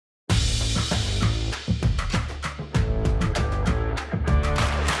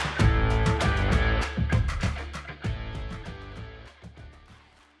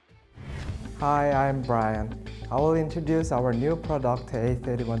Hi, I'm Brian. I will introduce our new product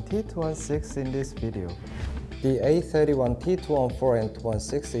A31T216 in this video. The A31T214 and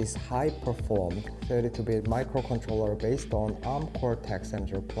 216 is high-performed 32-bit microcontroller based on ARM Cortex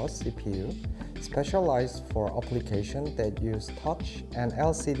M0 CPU, specialized for applications that use touch and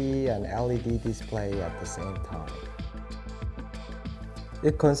LCD and LED display at the same time.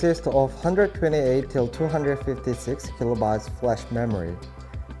 It consists of 128 till 256 kilobytes flash memory,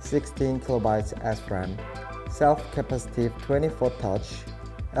 16 kilobytes SRAM, self-capacitive 24 touch,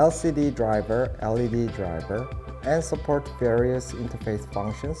 LCD driver, LED driver, and support various interface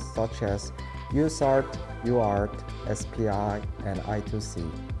functions such as USART, UART, SPI, and I2C.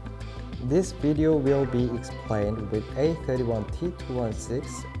 This video will be explained with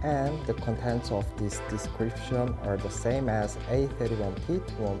A31T216, and the contents of this description are the same as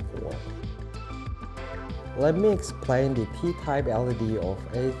A31T214. Let me explain the T-type LED of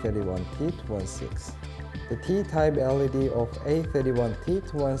A31T216. The T-type LED of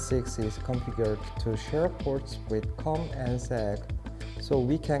A31T216 is configured to share ports with COM and SAG, so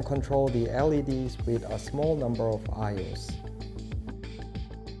we can control the LEDs with a small number of IOs.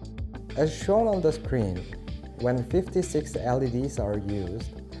 As shown on the screen, when 56 LEDs are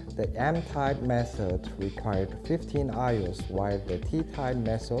used, the M-type method required 15 IOs, while the T-type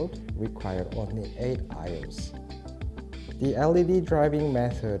method required only 8 IOs. The LED driving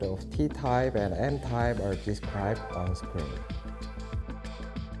method of T-type and M-type are described on screen.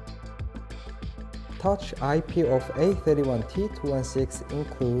 Touch IP of A31T216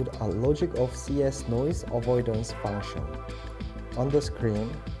 include a logic of CS noise avoidance function. On the screen,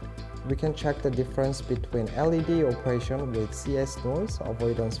 we can check the difference between LED operation with CS noise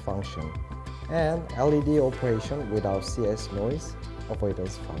avoidance function and LED operation without CS noise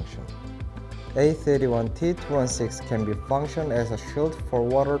avoidance function. A31T216 can be functioned as a shield for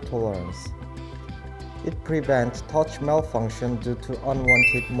water tolerance. It prevents touch malfunction due to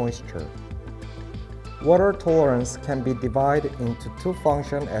unwanted moisture. Water tolerance can be divided into two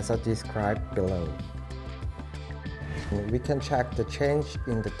functions as described below. We can check the change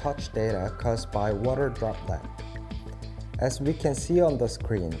in the touch data caused by water droplet. As we can see on the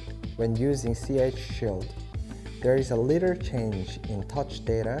screen, when using CH Shield, there is a little change in touch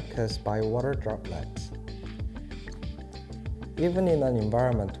data caused by water droplets. Even in an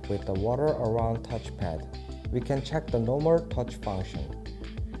environment with the water around touchpad, we can check the normal touch function.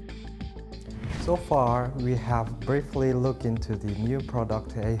 So far, we have briefly looked into the new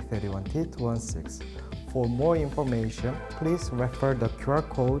product A31T216. For more information, please refer the QR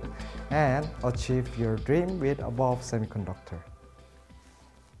code and achieve your dream with ABOV Semiconductor.